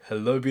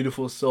Hello,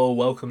 beautiful soul.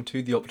 Welcome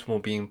to the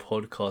Optimal Being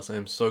podcast. I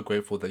am so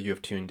grateful that you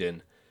have tuned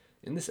in.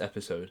 In this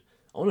episode,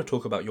 I want to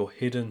talk about your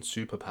hidden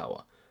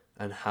superpower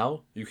and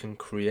how you can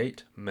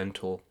create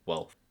mental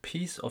wealth.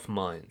 Peace of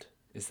mind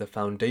is the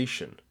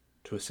foundation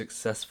to a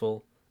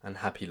successful and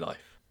happy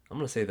life. I'm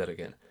going to say that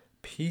again.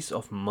 Peace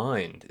of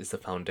mind is the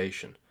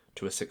foundation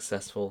to a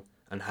successful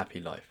and happy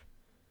life.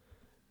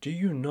 Do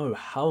you know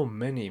how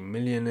many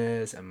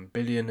millionaires and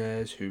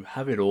billionaires who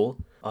have it all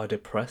are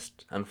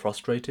depressed and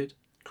frustrated?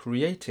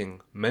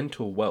 Creating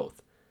mental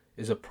wealth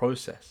is a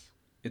process.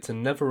 It's a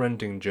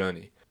never-ending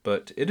journey,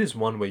 but it is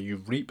one where you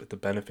reap the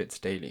benefits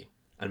daily.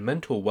 And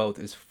mental wealth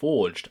is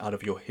forged out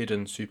of your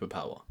hidden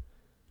superpower.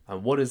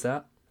 And what is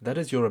that? That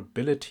is your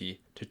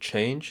ability to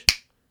change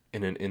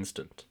in an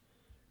instant.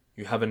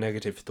 You have a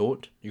negative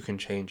thought, you can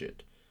change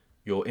it.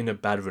 You're in a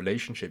bad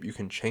relationship, you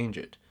can change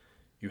it.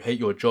 You hate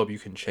your job, you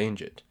can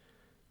change it.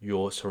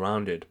 You're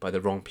surrounded by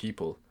the wrong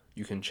people,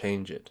 you can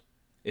change it.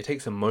 It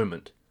takes a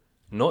moment,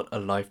 not a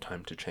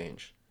lifetime to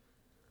change.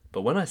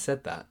 But when I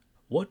said that,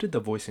 what did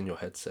the voice in your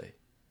head say?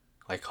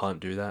 I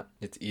can't do that.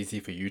 It's easy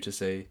for you to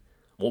say.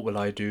 What will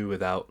I do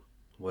without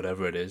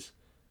whatever it is?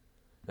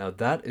 Now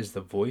that is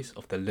the voice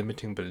of the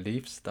limiting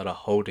beliefs that are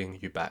holding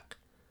you back.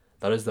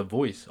 That is the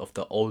voice of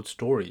the old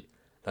story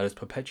that has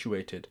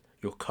perpetuated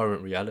your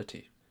current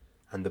reality.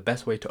 And the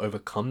best way to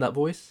overcome that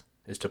voice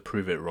is to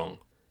prove it wrong.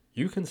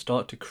 You can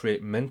start to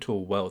create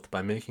mental wealth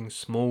by making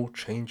small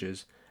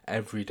changes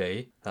every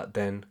day that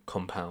then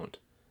compound.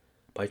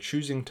 By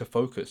choosing to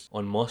focus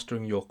on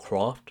mastering your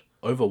craft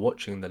over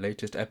watching the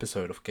latest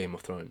episode of Game of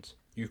Thrones.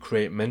 You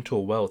create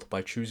mental wealth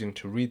by choosing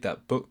to read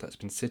that book that's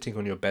been sitting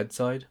on your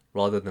bedside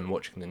rather than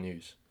watching the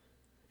news.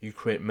 You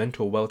create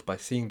mental wealth by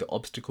seeing the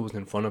obstacles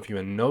in front of you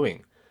and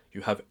knowing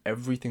you have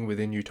everything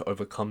within you to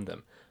overcome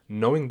them,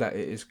 knowing that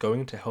it is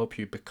going to help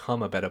you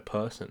become a better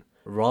person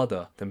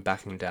rather than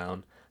backing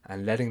down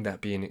and letting that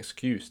be an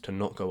excuse to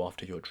not go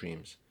after your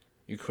dreams.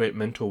 You create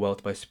mental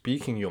wealth by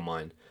speaking your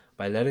mind,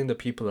 by letting the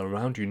people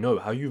around you know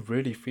how you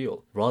really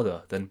feel,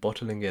 rather than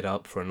bottling it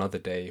up for another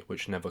day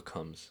which never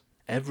comes.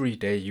 Every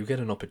day you get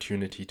an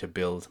opportunity to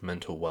build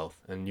mental wealth,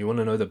 and you want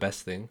to know the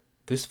best thing?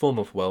 This form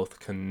of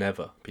wealth can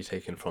never be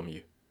taken from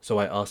you. So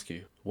I ask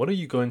you, what are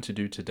you going to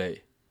do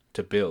today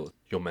to build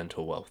your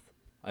mental wealth?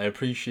 I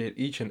appreciate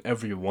each and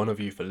every one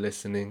of you for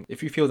listening.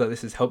 If you feel that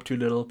this has helped you a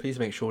little, please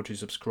make sure to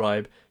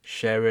subscribe,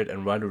 share it,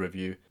 and write a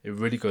review. It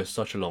really goes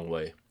such a long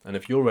way. And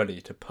if you're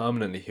ready to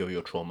permanently heal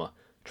your trauma,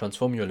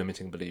 transform your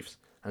limiting beliefs,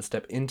 and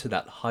step into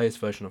that highest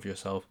version of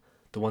yourself,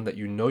 the one that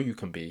you know you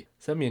can be,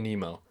 send me an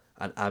email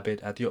at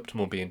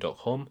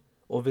abid@theoptimalbeing.com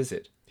or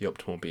visit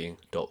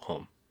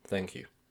theoptimalbeing.com. Thank you.